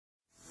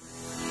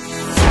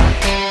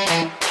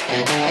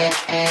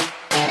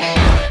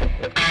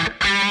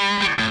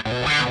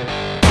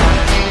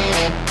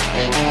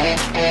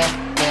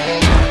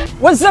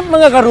What's up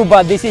mga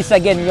karuba? This is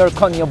again your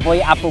Konyo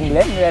boy Apong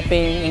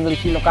repping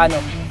English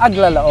Ilocano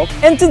Aglalaok.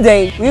 And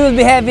today, we will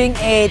be having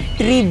a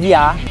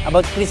trivia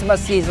about Christmas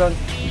season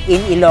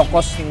in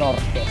Ilocos,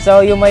 Norte.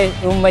 So you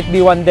might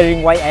be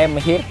wondering why I am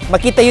here.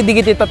 Makita yung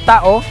digit ito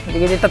tao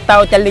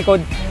sa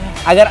likod.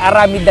 Agar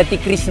aramid dati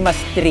Christmas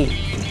tree.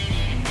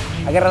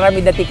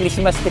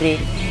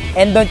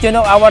 And don't you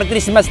know our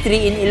Christmas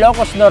tree in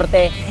Ilocos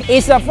Norte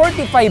is a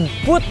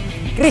 45-foot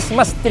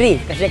Christmas tree.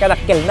 Kasi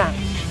kanakil na.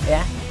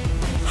 Yeah?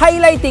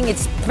 Highlighting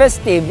its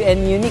festive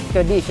and unique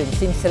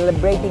traditions in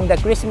celebrating the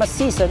Christmas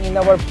season in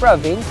our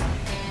province,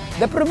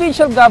 the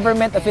provincial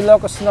government of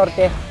Ilocos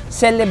Norte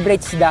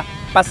celebrates the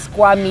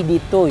Paskua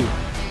Miditoy,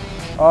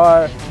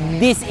 or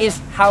this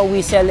is how we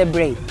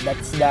celebrate.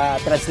 That's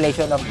the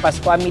translation of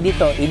Paskua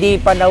Miditoy.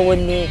 Idi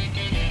panahon ni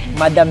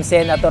Madam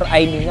Senator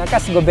Aimee nga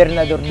kas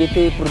gobernador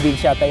dito yung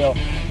probinsya tayo.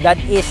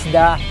 That is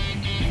the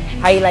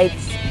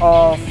highlights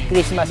of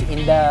Christmas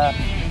in the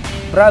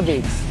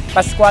province,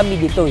 Paskua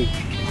Miditoy.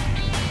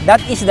 That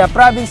is the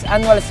province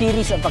annual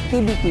series of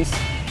activities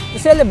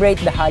to celebrate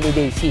the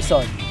holiday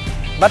season.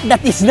 But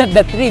that is not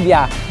the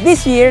trivia.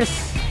 This year's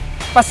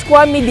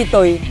Paskua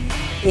Miditoy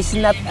is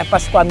not a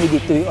Paskua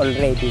Miditoy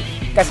already.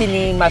 Kasi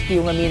ni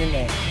Matthew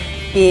ngaminon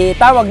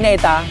tawag na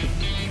ita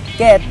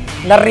ket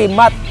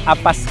Narimat a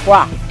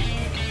Paskua.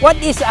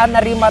 What is a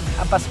Narimat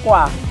a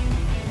Paskua?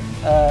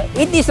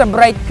 It is a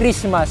bright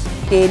Christmas.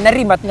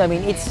 Narimat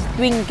ngamin, it's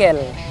twinkle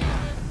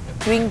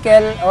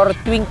or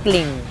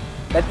twinkling.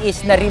 That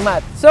is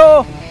Narimat.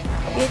 So,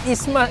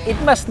 it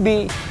must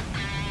be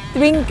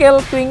Twinkle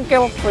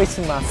Twinkle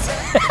Christmas.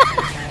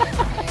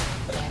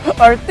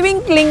 Or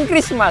Twinkling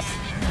Christmas.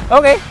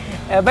 Okay.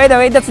 By the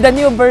way, that's the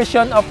new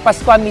version of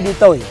Paskua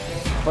Miditoy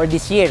for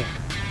this year.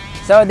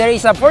 So, there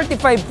is a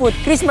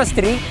 45-foot Christmas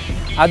tree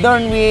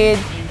adorned with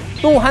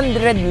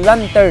 200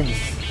 lanterns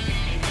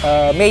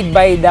made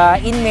by the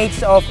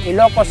inmates of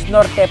Ilocos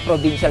Norte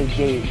Provincial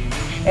Jail.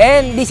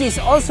 And this is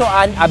also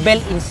an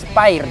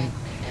Abel-inspired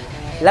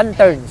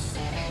lanterns.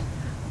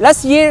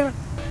 Last year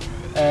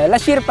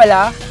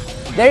pala,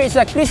 there is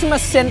a Christmas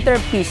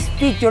centerpiece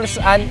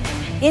features an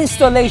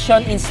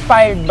installation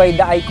inspired by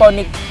the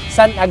iconic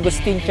San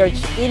Agustin Church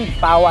in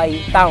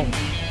Poway Town.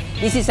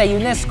 This is a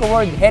UNESCO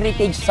World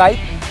Heritage Site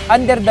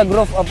under the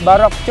group of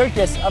Baroque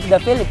churches of the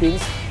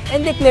Philippines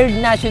and declared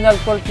National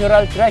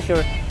Cultural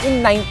Treasure in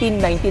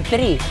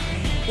 1993.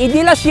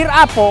 Idi last year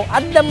apo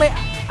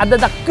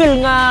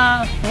adadakkel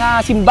nga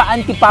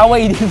simbaan ti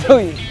Poway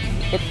dito.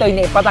 Ito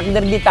na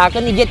ipatakder dita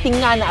kan ijeting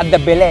nga na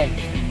adda belen.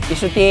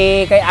 Isu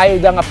ti kay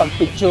ayo nga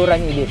pagpicturan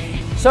idi.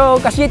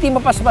 So kasi ti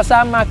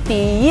mapaspasama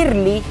ti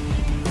yearly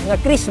nga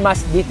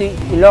Christmas dito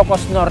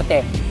Ilocos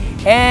Norte.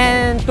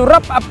 And to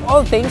wrap up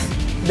all things,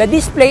 the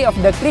display of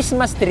the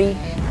Christmas tree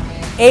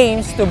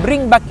aims to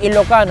bring back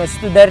Ilocanos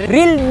to the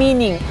real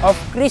meaning of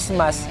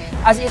Christmas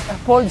as it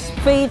upholds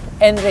faith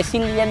and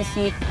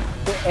resiliency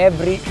to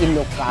every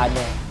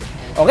Ilocano.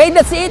 Okay,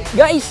 that's it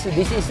guys.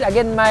 This is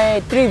again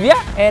my trivia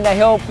and I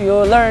hope you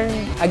learn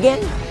again.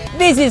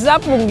 This is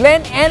Apong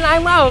and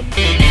I'm out.